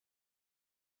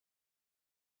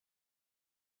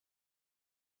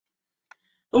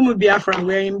Biafra,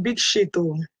 we're in big shit,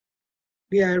 oh.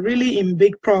 We are really in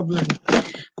big problem.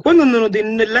 No,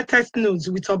 the latest news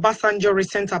with Obasanjo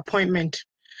recent appointment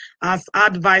as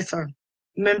advisor,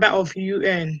 member of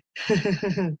UN.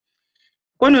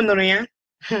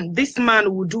 This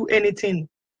man will do anything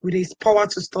with his power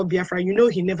to stop Biafra. You know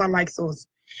he never likes us.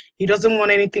 He doesn't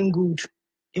want anything good.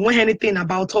 He wants anything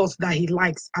about us that he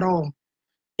likes at all.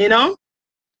 You know?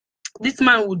 This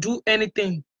man will do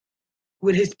anything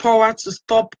with his power to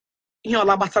stop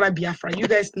Biafra. You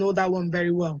guys know that one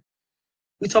very well.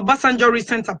 With Obasanjo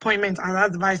recent appointment as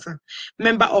advisor,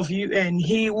 member of UN,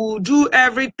 he will do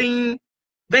everything,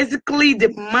 basically the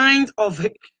mind of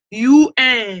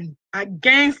UN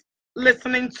against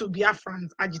listening to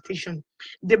Biafran's agitation.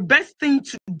 The best thing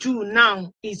to do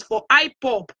now is for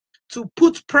Ipob to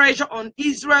put pressure on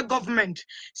Israel government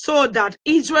so that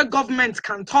Israel government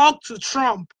can talk to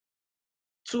Trump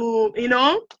to,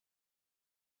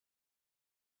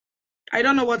 I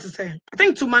don't know what to say. I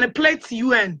think to manipulate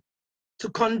UN to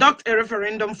conduct a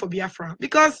referendum for Biafra,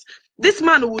 because this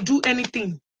man will do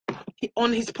anything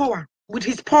on his power, with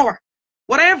his power,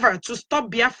 whatever, to stop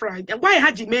Biafra. Why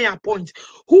had he made a point?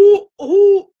 Who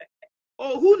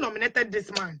nominated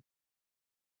this man?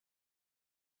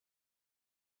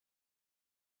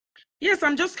 Yes,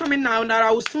 I'm just coming now. That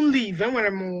I will soon leave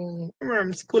when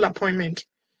I'm school appointment.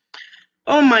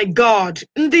 Oh my God,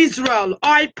 in Israel,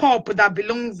 Ipob that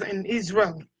belongs in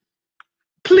Israel.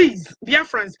 Please,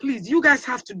 Biafrans, please, you guys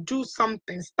have to do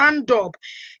something. Stand up.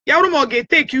 Yarumoge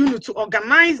take you to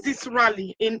organize this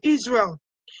rally in Israel.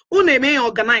 May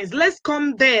organize. Let's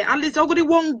come there. At least already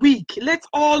 1 week. Let's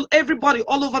everybody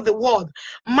all over the world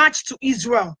march to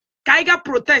Israel. Kaiga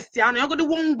protest. Already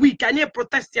 1 week. I need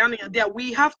protest. There.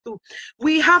 We have to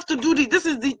do this.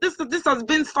 This has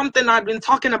been something I've been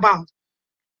talking about.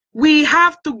 We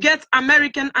have to get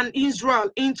American and Israel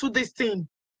into this thing.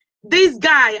 This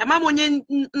guy, am I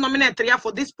nominated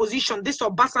for this position? This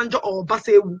Obasanjo or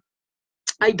Obasewu?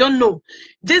 I don't know.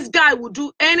 This guy will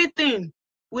do anything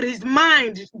with his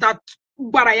mind that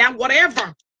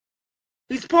whatever.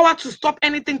 His power to stop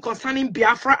anything concerning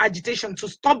Biafra agitation, to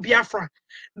stop Biafra.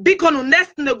 Because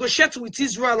let's negotiate with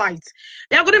Israelites.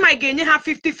 They're going to have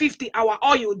 50-50 our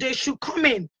oil. They should come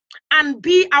in and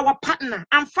be our partner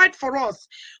and fight for us.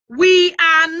 We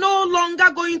are no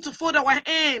longer going to fold our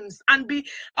arms and be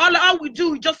all we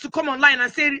do is just to come online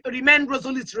and say remain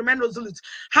resolute, remain resolute.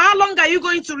 How long are you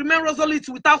going to remain resolute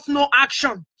without no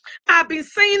action? I've been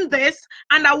saying this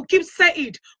and I will keep saying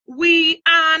it. We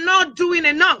are not doing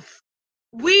enough.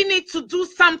 We need to do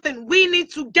something. We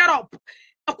need to get up.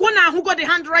 Akuna who got the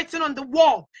handwriting on the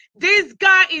wall. This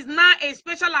guy is not a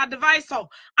special advisor.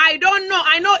 I don't know.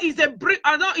 I know it's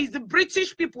the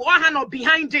British people or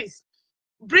behind this.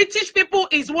 British people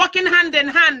is working hand in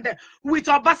hand with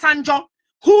Obasanjo.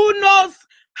 Who knows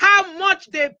how much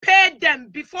they paid them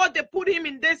before they put him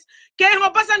in this?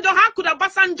 Obasanjo, how could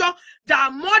Obasanjo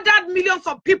that murdered millions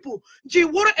of people? She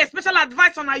were a special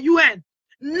advisor on a UN.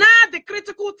 Now the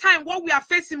critical time what we are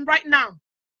facing right now.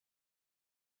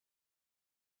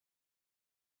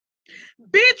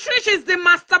 Beatrice is the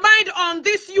mastermind on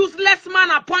this useless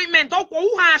man appointment.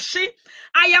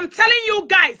 I am telling you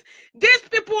guys, these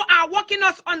people are working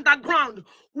us underground.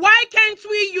 Why can't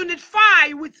we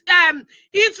unify with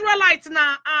Israelites and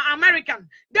American?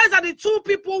 Those are the two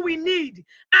people we need.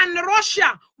 And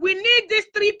Russia, we need these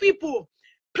three people.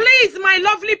 Please, my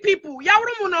lovely people,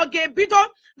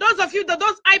 those of you,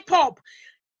 those Ipob,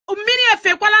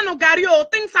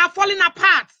 things are falling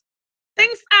apart.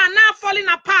 Things are now falling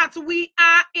apart. We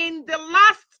are in the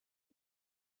last,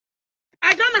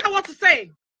 I don't know what to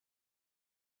say.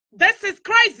 This is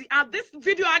crazy. And this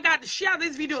video, I got to share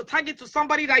this video, tag it to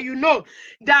somebody that you know,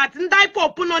 that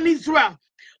Ipob on Israel.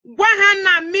 What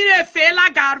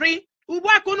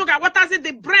is it?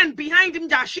 The brand behind him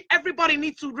that everybody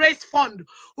needs to raise fund.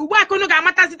 What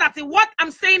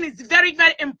I'm saying is very,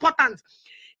 very important.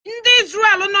 In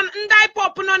Israel,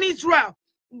 on Israel,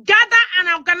 gather and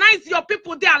organize your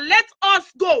people there. Let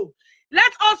us go.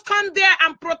 Let us come there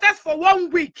and protest for 1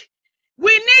 week.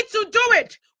 We need to do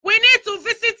it. We need to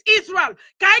visit Israel.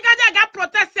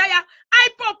 Protest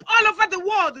Ipob all over the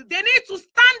world. They need to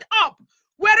stand up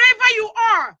wherever you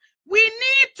are. We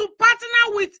need to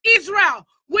partner with Israel.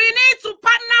 We need to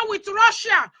partner with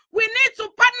Russia. We need to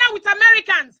partner with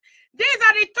Americans. These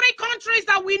are the three countries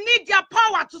that we need their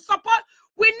power to support.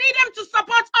 We need them to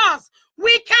support us.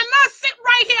 We cannot sit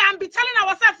right here and be telling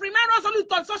ourselves remain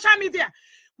resolute on social media.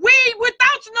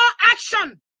 Without no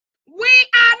action, we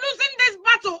are losing this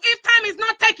battle if time is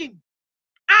not taken.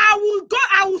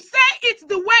 I will say it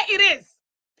the way it is.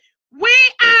 We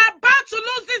are about to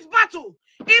lose this battle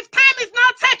if time is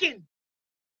not taken.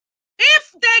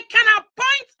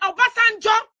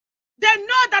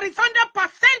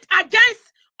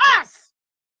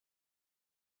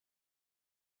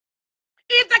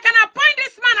 If they can appoint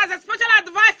this man as a special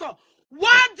advisor,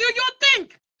 what do you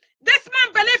think? This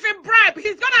man believes in bribe.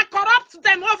 He's gonna corrupt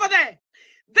them over there.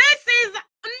 This is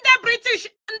the British.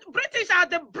 British are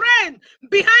the brain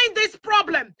behind this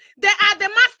problem. They are the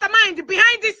mastermind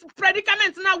behind this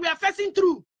predicament now we are facing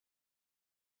through.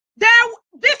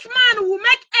 This man will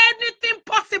make anything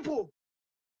possible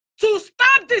to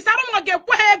stop this. I don't want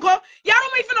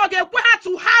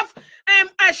to have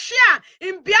a share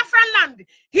in Biafran land.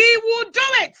 He will do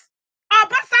it.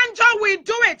 Obasanjo will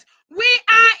do it. We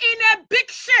are in a big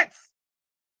shit.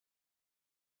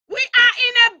 We are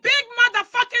in a big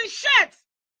motherfucking shit.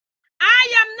 I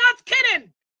am not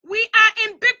kidding. We are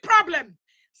in big problem.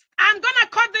 I'm gonna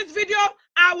cut this video.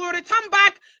 I will return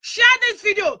back. Share this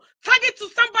video. Tag it to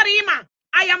somebody, Ima.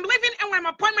 I am leaving in my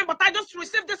appointment, but I just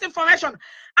received this information.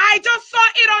 I just saw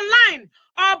it online.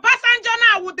 Obasanjo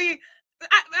now with the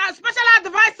special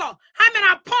advisor having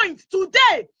a point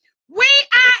today. We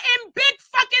are in big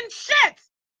fucking shit.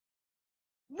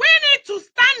 We need to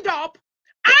stand up.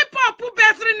 Ipob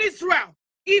Biafran Israel.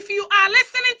 If you are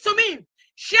listening to me,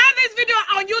 share this video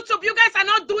on YouTube. You guys are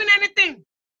not doing anything.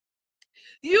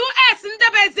 US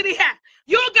here.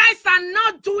 You guys are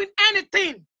not doing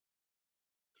anything.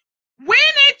 We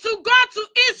need to go to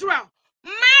Israel,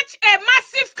 match a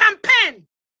massive campaign.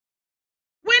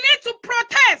 We need to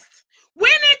protest. We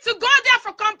need to go there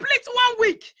for complete 1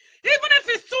 week, even if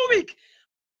it's 2 weeks.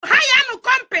 Hire no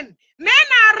company, men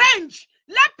arrange,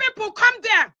 let people come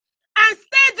there and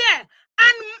stay there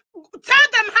and tell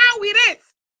them how it is.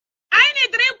 I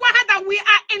need to require that we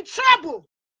are in trouble.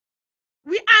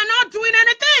 We are not doing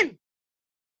anything.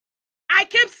 I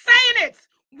keep saying it.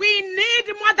 We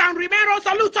need more than remain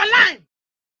resolute online.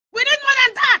 We need more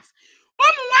than that.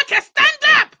 Stand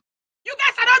up. You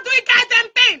guys are not doing goddamn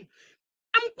thing.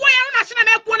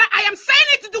 I am saying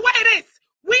it the way it is.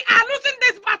 We are losing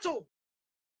this battle.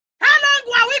 How long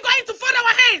are we going to fold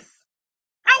our hands?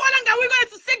 How long are we going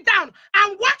to sit down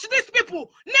and watch these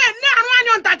people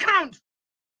on the ground?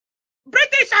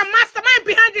 British are mastermind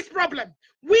behind this problem.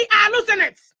 We are losing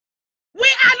it. We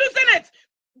are losing it.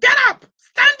 Get up.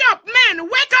 Stand up, men.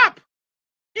 Wake up.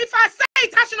 If I say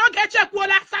it, I should not get you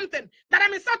a something that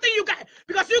I'm insulting you guys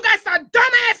because you guys are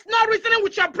dumbass, not reasoning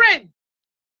with your brain.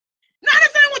 Not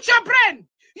reasoning with your brain.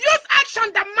 Use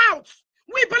action, the mouth.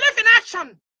 We believe in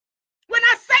action. When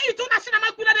I say it,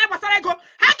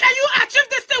 how can you achieve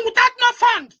this thing without no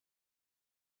fund?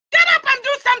 Get up and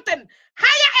do something.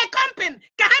 Hire a company.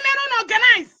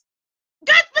 Organize.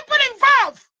 Get people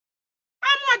involved.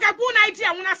 I'm a good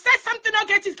idea. When I say something, I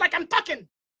get it's like I'm talking.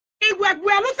 We're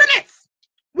losing it.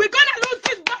 We're gonna lose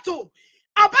this battle.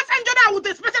 Obasanjo with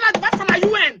the special advice from the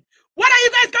UN. What are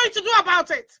you guys going to do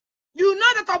about it? You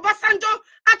know that Obasanjo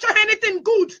actually anything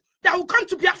good that will come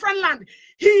to Biafran land.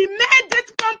 He made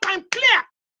it plump and clear.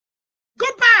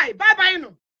 Goodbye.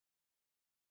 Bye-bye.